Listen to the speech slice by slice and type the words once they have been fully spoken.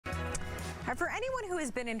For anyone who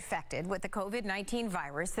has been infected with the COVID-19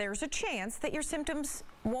 virus, there's a chance that your symptoms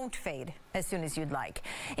won't fade as soon as you'd like.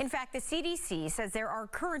 In fact, the CDC says there are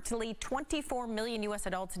currently 24 million U.S.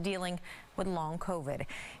 adults dealing with long COVID.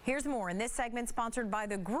 Here's more in this segment sponsored by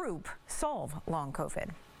the group Solve Long COVID.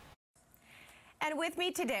 And with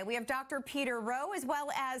me today, we have Dr. Peter Rowe as well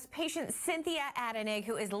as patient Cynthia Adinig,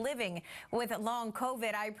 who is living with long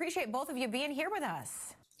COVID. I appreciate both of you being here with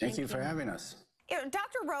us. Thank you for having us.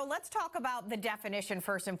 Dr. Rowe, let's talk about the definition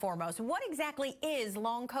first and foremost. What exactly is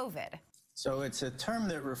long COVID? So it's a term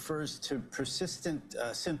that refers to persistent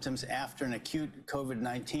symptoms after an acute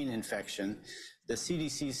COVID-19 infection. The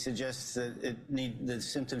CDC suggests that the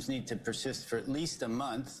symptoms need to persist for at least a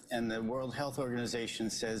month, and the World Health Organization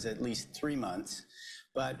says at least 3 months.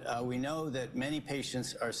 But we know that many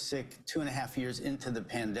patients are sick 2.5 years into the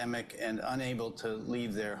pandemic and unable to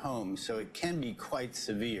leave their homes, so it can be quite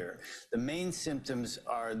severe. The main symptoms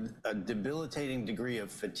are a debilitating degree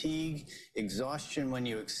of fatigue, exhaustion when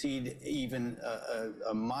you exceed even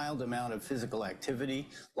a mild amount of physical activity,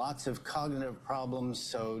 lots of cognitive problems,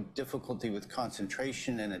 so difficulty with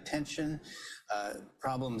concentration and attention,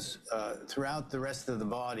 problems throughout the rest of the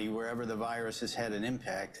body wherever the virus has had an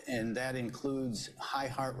impact, and that includes high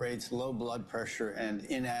heart rates, low blood pressure, and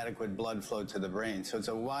inadequate blood flow to the brain. So it's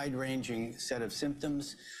a wide-ranging set of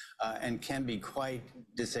symptoms and can be quite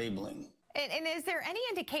disabling. And is there any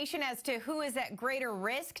indication as to who is at greater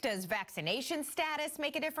risk? Does vaccination status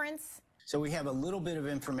make a difference? So we have a little bit of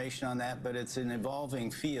information on that, but it's an evolving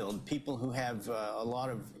field. People who have a lot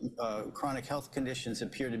of chronic health conditions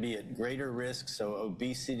appear to be at greater risk, so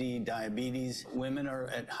obesity, diabetes. Women are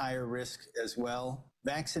at higher risk as well.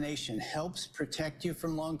 Vaccination helps protect you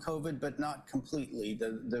from long COVID, but not completely.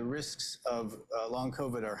 The risks of long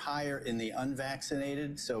COVID are higher in the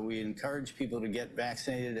unvaccinated, so we encourage people to get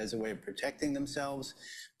vaccinated as a way of protecting themselves.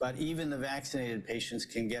 But even the vaccinated patients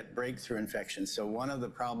can get breakthrough infections. So one of the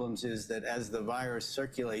problems is that as the virus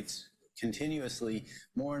circulates continuously,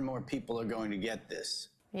 more and more people are going to get this.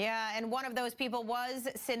 Yeah, and one of those people was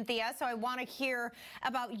Cynthia, so I want to hear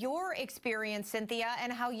about your experience, Cynthia,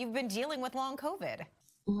 and how you've been dealing with long COVID.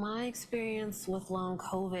 My experience with long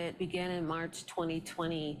COVID began in March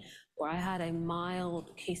 2020, where I had a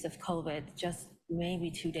mild case of COVID, just maybe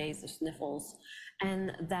 2 days of sniffles,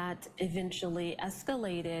 and that eventually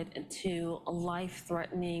escalated into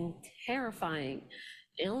life-threatening, terrifying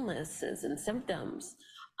illnesses and symptoms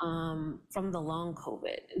from the long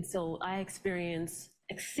COVID. And so I experienced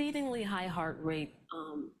exceedingly high heart rate,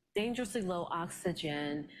 dangerously low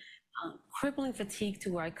oxygen, crippling fatigue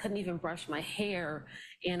to where I couldn't even brush my hair.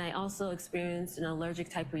 And I also experienced an allergic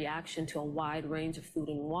type reaction to a wide range of food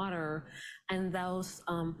and water. And those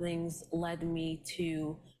things led me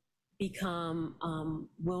to become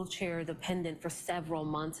wheelchair dependent for several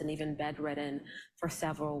months and even bedridden for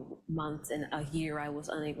several months. And a year I was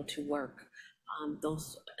unable to work.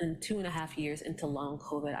 Those in 2.5 years into long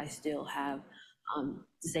COVID, I still have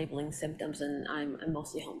disabling symptoms, and I'm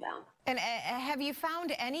mostly homebound. And have you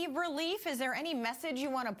found any relief? Is there any message you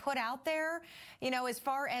want to put out there, you know, as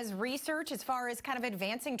far as research, as far as kind of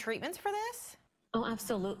advancing treatments for this? Oh,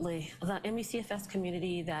 absolutely. The ME/CFS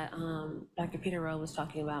community that Dr. Peter Rowe was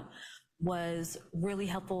talking about was really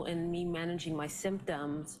helpful in me managing my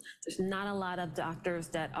symptoms. There's not a lot of doctors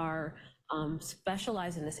that are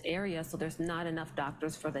specialized in this area, so there's not enough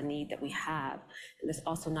doctors for the need that we have. And there's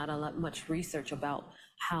also not much research about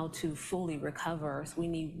how to fully recover. So we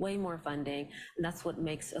need way more funding, and that's what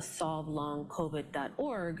makes a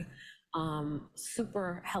solvelongcovid.org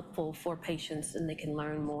super helpful for patients, and they can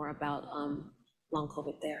learn more about long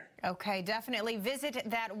COVID there. Okay, definitely visit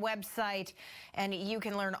that website and you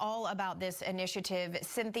can learn all about this initiative.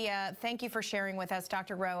 Cynthia, thank you for sharing with us.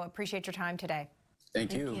 Dr. Rowe, appreciate your time today.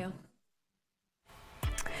 Thank you.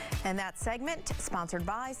 And that segment sponsored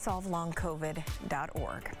by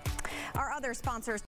solvelongcovid.org. Our other sponsors